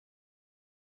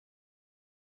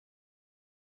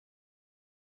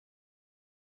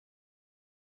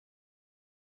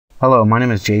Hello, my name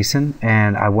is Jason,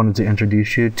 and I wanted to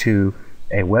introduce you to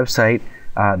a website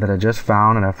that I just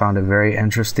found, and I found it very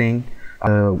interesting.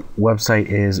 The website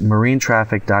is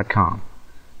marinetraffic.com.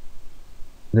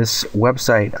 This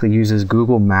website uses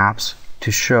Google Maps to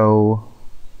show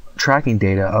tracking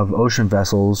data of ocean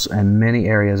vessels in many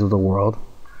areas of the world.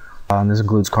 And this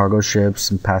includes cargo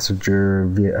ships and passenger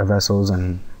vessels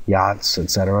and yachts,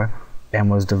 etc., and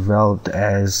was developed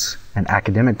as an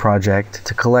academic project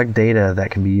to collect data that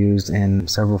can be used in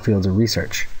several fields of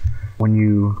research. When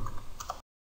you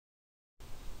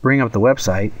bring up the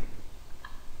website,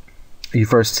 you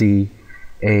first see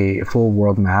a full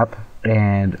world map,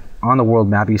 and on the world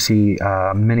map you see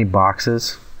many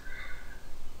boxes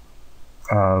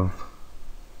of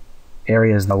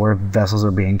areas where vessels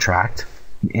are being tracked.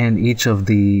 In each of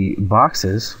the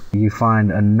boxes you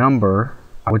find a number,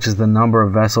 which is the number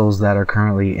of vessels that are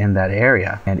currently in that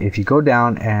area. And if you go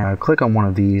down and click on one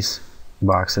of these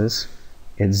boxes,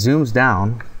 it zooms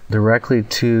down directly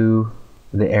to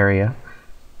the area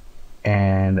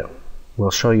and will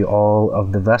show you all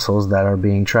of the vessels that are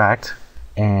being tracked,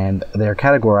 and they're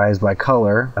categorized by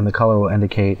color, and the color will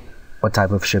indicate what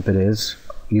type of ship it is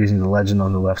using the legend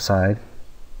on the left side.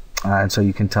 And so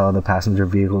you can tell the passenger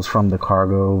vehicles from the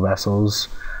cargo vessels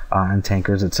and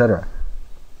tankers, etc.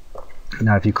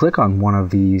 Now if you click on one of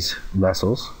these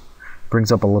vessels, it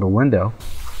brings up a little window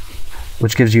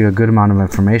which gives you a good amount of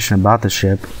information about the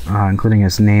ship, including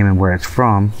its name and where it's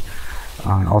from,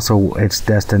 also its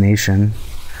destination,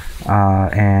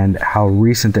 and how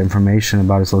recent the information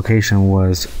about its location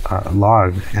was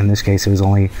logged. In this case, it was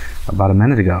only about a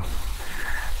minute ago.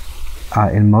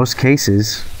 In most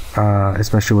cases,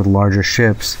 especially with larger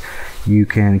ships, you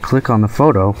can click on the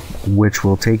photo, which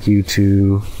will take you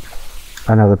to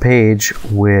another page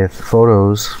with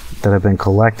photos that have been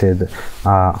collected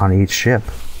on each ship.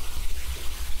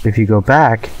 If you go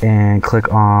back and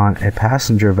click on a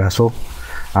passenger vessel,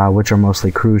 which are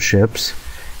mostly cruise ships,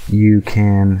 you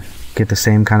can get the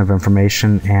same kind of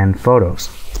information and photos.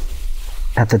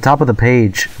 At the top of the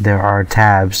page there are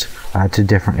tabs to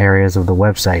different areas of the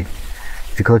website.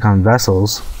 If you click on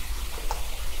vessels,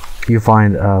 you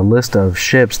find a list of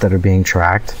ships that are being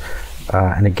tracked,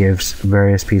 and it gives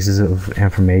various pieces of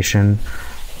information.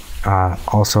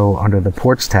 Also under the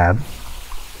ports tab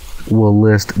will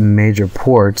list major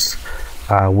ports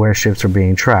where ships are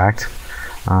being tracked,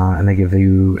 and they give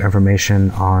you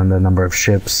information on the number of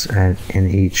ships in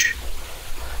each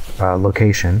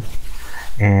location.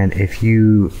 And if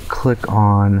you click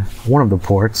on one of the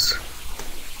ports,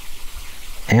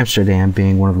 Amsterdam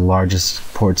being one of the largest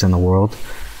ports in the world,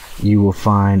 you will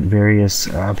find various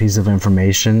pieces of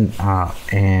information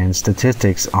and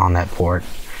statistics on that port.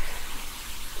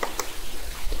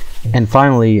 And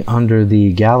finally, under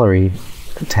the gallery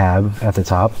tab at the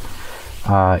top,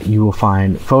 you will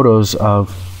find photos of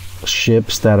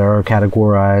ships that are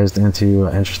categorized into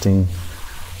interesting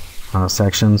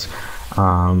sections.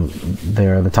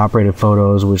 There are the top rated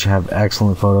photos, which have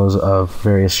excellent photos of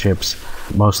various ships,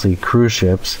 mostly cruise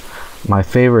ships. My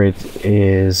favorite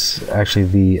is actually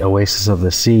the Oasis of the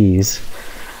Seas,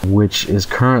 which is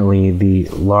currently the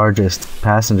largest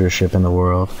passenger ship in the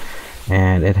world,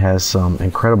 and it has some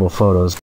incredible photos.